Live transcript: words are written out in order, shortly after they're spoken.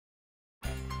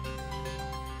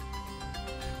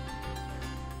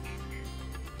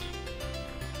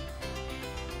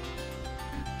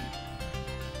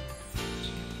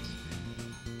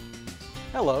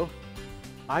Hello,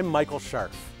 I'm Michael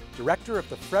Scharf, Director of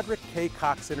the Frederick K.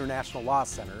 Cox International Law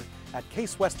Center at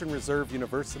Case Western Reserve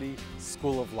University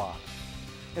School of Law.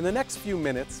 In the next few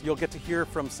minutes, you'll get to hear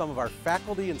from some of our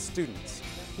faculty and students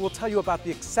who will tell you about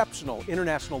the exceptional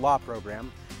international law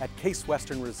program at Case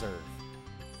Western Reserve.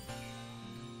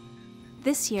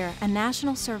 This year, a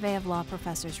national survey of law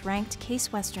professors ranked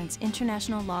Case Western's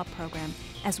international law program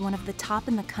as one of the top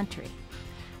in the country.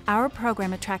 Our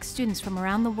program attracts students from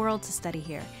around the world to study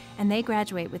here, and they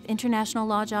graduate with international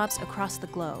law jobs across the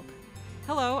globe.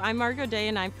 Hello, I'm Margot Day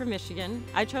and I'm from Michigan.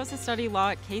 I chose to study law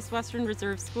at Case Western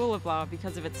Reserve School of Law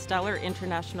because of its stellar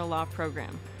international law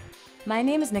program. My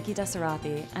name is Nikki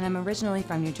Desarati, and I'm originally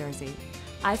from New Jersey.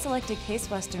 I selected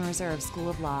Case Western Reserve School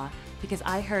of Law because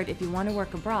I heard if you want to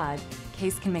work abroad,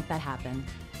 Case can make that happen.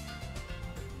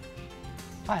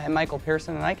 Hi, I'm Michael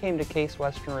Pearson, and I came to Case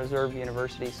Western Reserve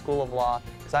University School of Law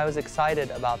because I was excited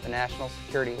about the National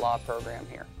Security Law program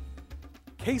here.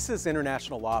 Case's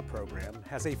international law program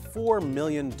has a $4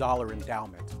 million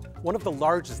endowment, one of the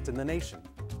largest in the nation.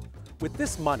 With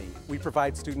this money, we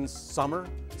provide students summer,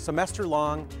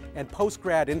 semester-long, and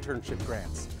post-grad internship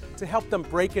grants to help them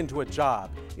break into a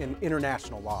job in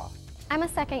international law. I'm a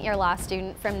second-year law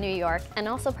student from New York and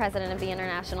also president of the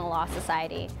International Law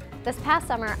Society. This past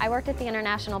summer, I worked at the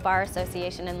International Bar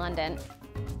Association in London.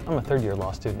 I'm a third-year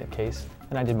law student at Case,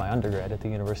 and I did my undergrad at the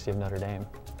University of Notre Dame.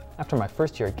 After my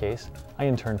first year at Case, I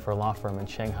interned for a law firm in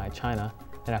Shanghai, China,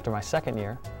 and after my second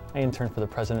year, I interned for the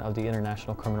president of the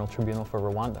International Criminal Tribunal for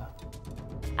Rwanda.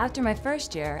 After my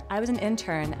first year, I was an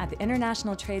intern at the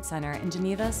International Trade Center in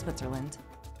Geneva, Switzerland.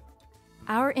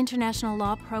 Our international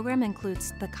law program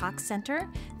includes the Cox Center,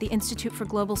 the Institute for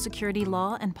Global Security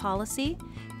Law and Policy,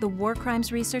 the War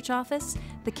Crimes Research Office,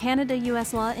 the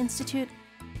Canada-US Law Institute.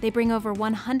 They bring over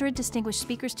 100 distinguished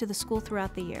speakers to the school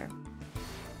throughout the year.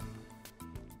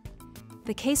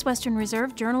 The Case Western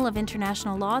Reserve Journal of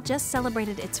International Law just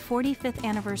celebrated its 45th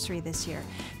anniversary this year,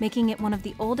 making it one of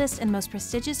the oldest and most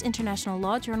prestigious international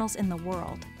law journals in the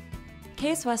world.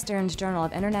 Case Western's Journal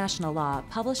of International Law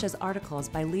publishes articles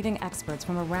by leading experts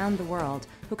from around the world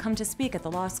who come to speak at the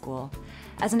law school.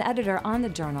 As an editor on the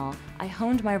journal, I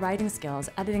honed my writing skills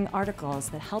editing articles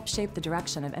that help shape the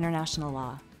direction of international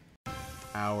law.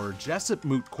 Our Jessup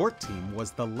Moot Court team was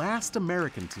the last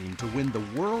American team to win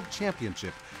the World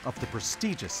Championship of the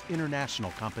prestigious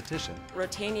international competition.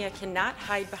 Rotania cannot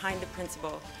hide behind the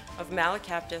principle of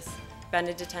malacaptus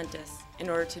benedictentis in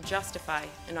order to justify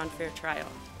an unfair trial.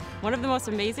 One of the most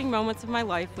amazing moments of my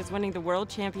life was winning the World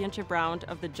Championship round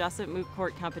of the Jessup Moot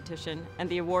Court competition and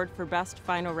the award for Best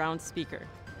Final Round Speaker.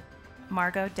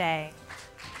 Margot Day.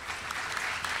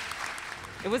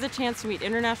 It was a chance to meet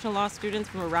international law students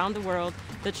from around the world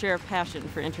that share a passion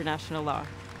for international law.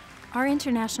 Our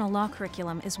international law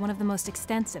curriculum is one of the most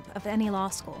extensive of any law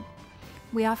school.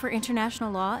 We offer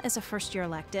international law as a first-year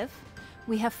elective.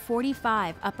 We have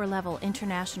 45 upper-level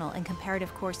international and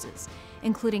comparative courses,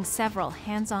 including several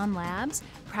hands-on labs,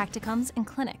 practicums, and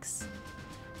clinics.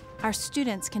 Our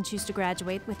students can choose to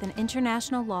graduate with an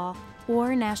international law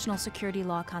or national security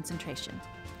law concentration.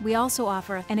 We also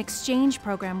offer an exchange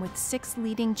program with 6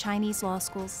 leading Chinese law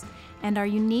schools and our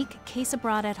unique Case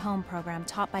Abroad at Home program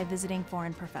taught by visiting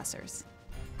foreign professors.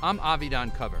 I'm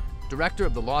Avidan Cover, Director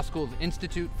of the Law School's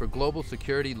Institute for Global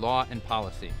Security Law and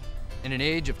Policy. In an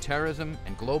age of terrorism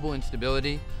and global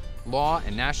instability, law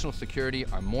and national security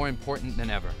are more important than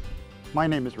ever. My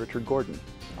name is Richard Gordon.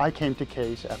 I came to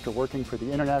Case after working for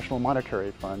the International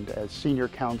Monetary Fund as senior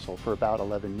counsel for about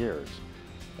 11 years.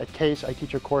 At Case, I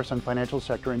teach a course on financial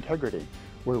sector integrity,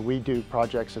 where we do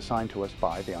projects assigned to us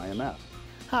by the IMF.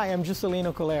 Hi, I'm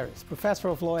Juscelino Collares, Professor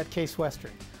of Law at Case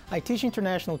Western. I teach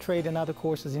international trade and other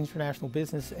courses in international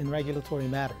business and regulatory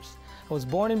matters. I was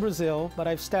born in Brazil, but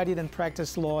I've studied and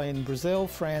practiced law in Brazil,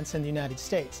 France, and the United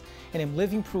States, and am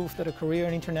living proof that a career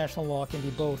in international law can be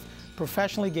both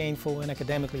professionally gainful and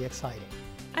academically exciting.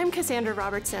 I'm Cassandra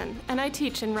Robertson, and I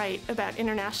teach and write about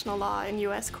international law in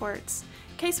U.S. courts.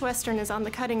 Case Western is on the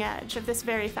cutting edge of this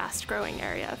very fast-growing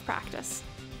area of practice.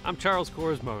 I'm Charles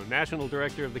Korsmo, National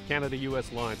Director of the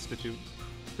Canada-U.S. Law Institute.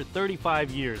 For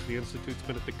 35 years, the Institute's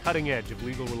been at the cutting edge of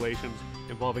legal relations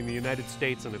involving the United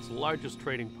States and its largest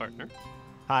trading partner.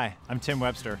 Hi, I'm Tim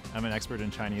Webster. I'm an expert in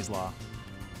Chinese law.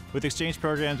 With exchange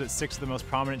programs at 6 of the most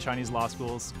prominent Chinese law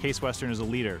schools, Case Western is a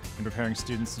leader in preparing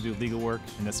students to do legal work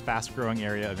in this fast-growing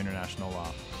area of international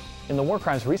law. In the War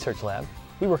Crimes Research Lab,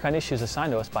 we work on issues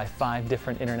assigned to us by 5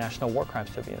 different international war crimes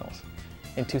tribunals.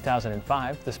 In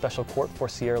 2005, the Special Court for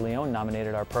Sierra Leone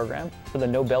nominated our program for the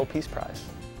Nobel Peace Prize.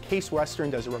 Case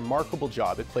Western does a remarkable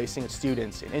job at placing its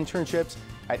students in internships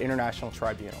at international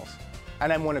tribunals.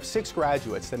 and I'm one of 6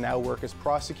 graduates that now work as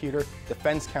prosecutor,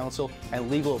 defense counsel, and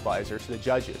legal advisor to the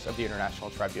judges of the International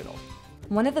Tribunal.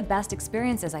 One of the best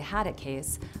experiences I had at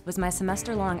CASE was my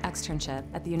semester-long externship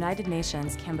at the United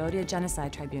Nations Cambodia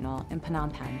Genocide Tribunal in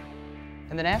Phnom Penh.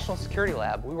 In the National Security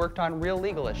Lab, we worked on real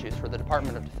legal issues for the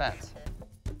Department of Defense.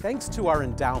 Thanks to our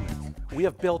endowment, we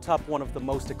have built up one of the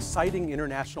most exciting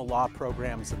international law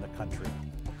programs in the country.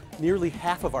 Nearly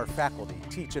half of our faculty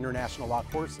teach international law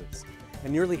courses,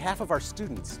 and nearly half of our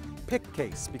students pick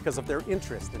CASE because of their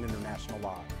interest in international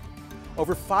law.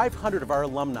 Over 500 of our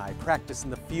alumni practice in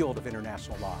the field of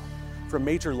international law, from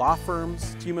major law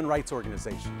firms to human rights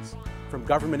organizations, from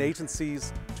government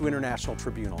agencies to international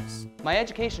tribunals. My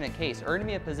education at CASE earned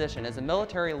me a position as a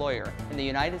military lawyer in the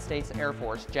United States Air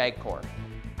Force JAG Corps.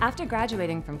 After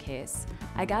graduating from CASE,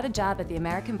 I got a job at the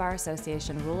American Bar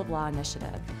Association Rule of Law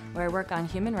Initiative, where I work on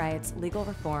human rights, legal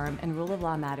reform, and rule of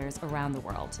law matters around the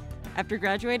world. After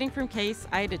graduating from CASE,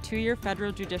 I had a 2-year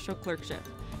federal judicial clerkship.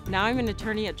 Now I'm an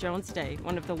attorney at Jones Day,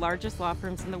 one of the largest law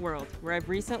firms in the world, where I've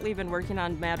recently been working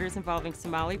on matters involving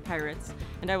Somali pirates,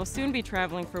 and I will soon be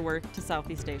traveling for work to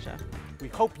Southeast Asia. We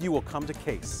hope you will come to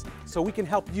CASE so we can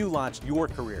help you launch your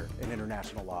career in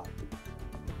international law.